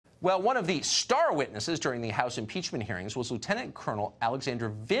Well, one of the star witnesses during the House impeachment hearings was Lieutenant Colonel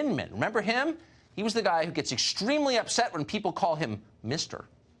Alexander Vindman. Remember him? He was the guy who gets extremely upset when people call him Mr.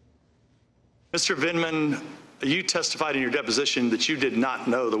 Mr. Vindman, you testified in your deposition that you did not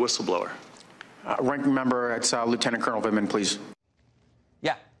know the whistleblower. Ranking member, it's Lieutenant Colonel Vindman, please.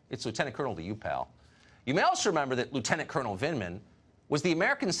 Yeah, it's Lieutenant Colonel to you, pal. You may also remember that Lieutenant Colonel Vindman was the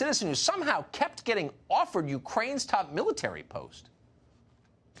American citizen who somehow kept getting offered Ukraine's top military post.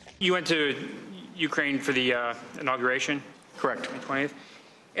 You went to Ukraine for the inauguration? Correct. May 20th.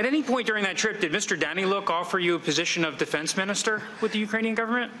 At any point during that trip, did Mr. Daniluk offer you a position of defense minister with the Ukrainian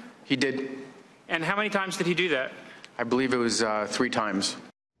government? He did. And how many times did he do that? I believe it was 3 times.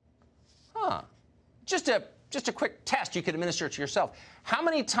 Huh. Just a quick test. You could administer it to yourself. How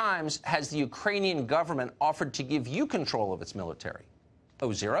many times has the Ukrainian government offered to give you control of its military?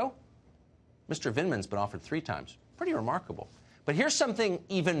 Oh, 0? Mr. Vindman's been offered 3 times. Pretty remarkable. But here's something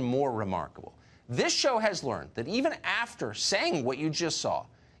even more remarkable. This show has learned that even after saying what you just saw,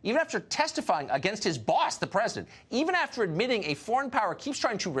 even after testifying against his boss, the president, even after admitting a foreign power keeps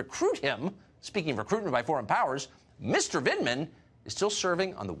trying to recruit him, speaking of recruitment by foreign powers, Mr. Vindman is still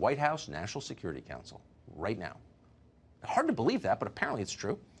serving on the White House National Security Council right now. Hard to believe that, but apparently it's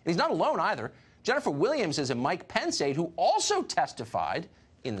true. And he's not alone either. Jennifer Williams is a Mike Pence aide who also testified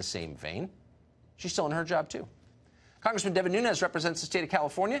in the same vein. She's still in her job, too. Congressman Devin Nunes represents the state of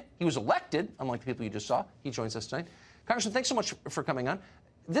California. He was elected, unlike the people you just saw. He joins us tonight. Congressman, thanks so much for coming on.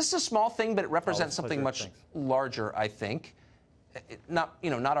 This is a small thing, but it represents something much larger, I think. Not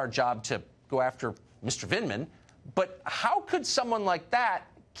our job to go after Mr. Vindman, but how could someone like that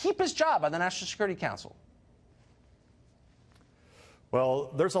keep his job on the National Security Council?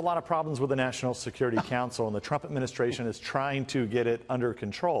 Well, there's a lot of problems with the National Security Council, and the Trump administration is trying to get it under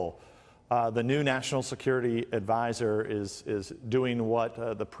control. The new National Security Advisor is doing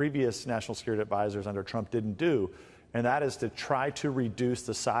what the previous National Security Advisors under Trump didn't do, and that is to try to reduce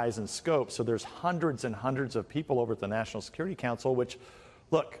the size and scope. So there's hundreds and hundreds of people over at the National Security Council, which,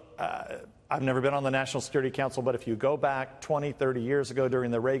 look, I've never been on the National Security Council, but if you go back 20, 30 years ago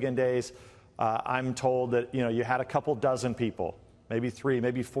during the Reagan days, I'm told that, you had a couple dozen people, maybe 3,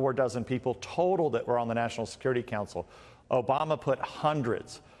 maybe 4 dozen people total that were on the National Security Council. Obama put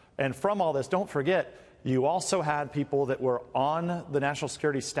hundreds. And from all this, don't forget, you also had people that were on the national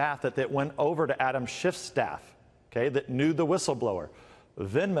security staff that went over to Adam Schiff's staff, okay, that knew the whistleblower.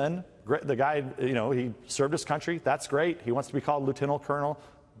 Vindman, the guy, he served his country. That's great. He wants to be called lieutenant colonel.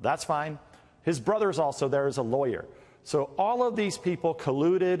 That's fine. His brother's also there as a lawyer. So all of these people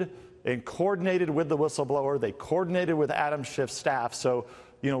colluded and coordinated with the whistleblower. They coordinated with Adam Schiff's staff. So,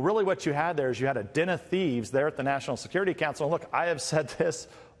 really what you had there is you had a den of thieves there at the National Security Council. And look, I have said this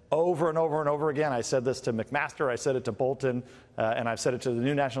over and over and over again. I said this to McMaster, I said it to Bolton, and I've said it to the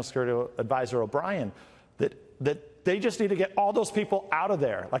new National Security Advisor O'Brien, that they just need to get all those people out of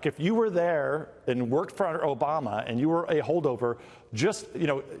there. Like if you were there and worked for Obama and you were a holdover, just,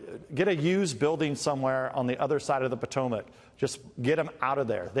 get a used building somewhere on the other side of the Potomac. Just get them out of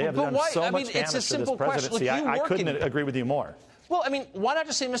there. They have done so much damage to this presidency. I couldn't agree with you more. Well, why not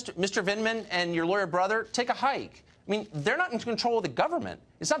just say, Mr. Vindman and your lawyer brother, take a hike? They're not in control of the government.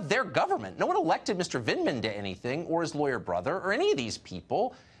 It's not their government. No one elected Mr. Vindman to anything, or his lawyer brother, or any of these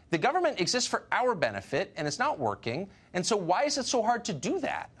people. The government exists for our benefit, and it's not working. And so why is it so hard to do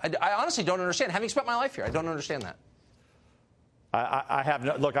that? I honestly don't understand. Having spent my life here, I don't understand that. I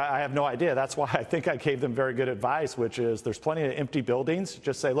have no idea. That's why I think I gave them very good advice, which is there's plenty of empty buildings.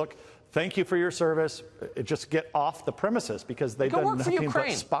 Just say, look, thank you for your service. Just get off the premises because they've done nothing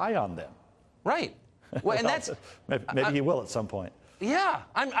but spy on them. Right. Well, and that's maybe he will at some point. Yeah,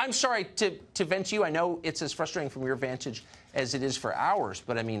 I'm sorry to vent to you. I know it's as frustrating from your vantage as it is for ours,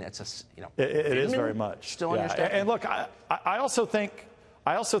 but it's it is very much still on your staff. And look, I also think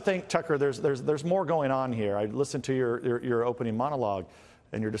Tucker, there's more going on here. I listened to your opening monologue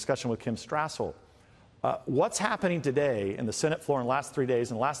and your discussion with Kim Strassel. What's happening today in the Senate floor in the last 3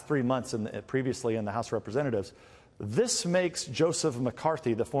 days and the last 3 months previously in the House of Representatives? This makes Joseph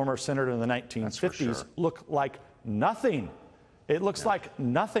McCarthy, the former senator in the 1950s, look like nothing. It looks like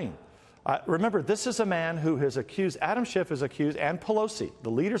nothing. Remember, this is a man who has accused, Adam Schiff has accused, and Pelosi,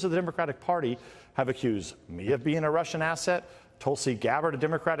 the leaders of the Democratic Party, have accused me of being a Russian asset, Tulsi Gabbard, a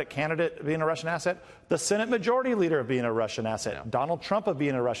Democratic candidate, of being a Russian asset, the Senate Majority Leader of being a Russian asset, Donald Trump of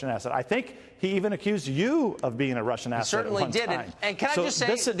being a Russian asset. I think he even accused you of being a Russian asset. He certainly did. And can I just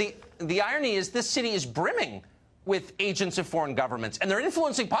say, the irony is this city is brimming with agents of foreign governments, and they're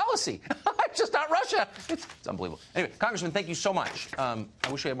influencing policy. It's just not Russia. It's unbelievable. Anyway, Congressman, thank you so much. I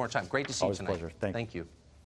wish we had more time. Great to see you tonight. Always a pleasure. Thank you.